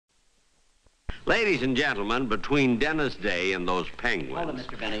Ladies and gentlemen, between Dennis Day and those penguins... Hold it,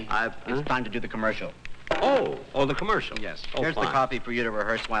 Mr. Benny. Huh? It's time to do the commercial. Oh, the commercial. Yes. Oh, Here's fine. the coffee for you to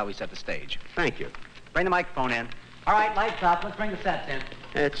rehearse while we set the stage. Thank you. Bring the microphone in. All right, lights up. Let's bring the sets in.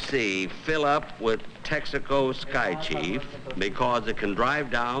 Let's see, fill up with Texaco Sky Chief because it can drive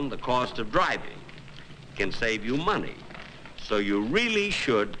down the cost of driving. It can save you money. So you really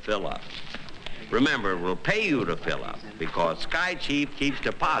should fill up. Remember, it will pay you to fill up because Sky Chief keeps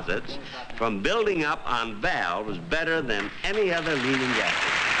deposits from building up on valves better than any other leading gas.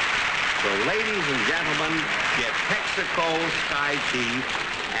 So ladies and gentlemen, get Texaco Sky Chief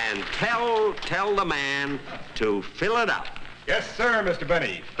and tell the man to fill it up. Yes, sir, Mr.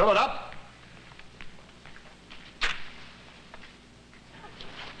 Benny. Fill it up.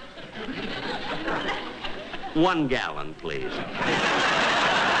 $1 gallon, please.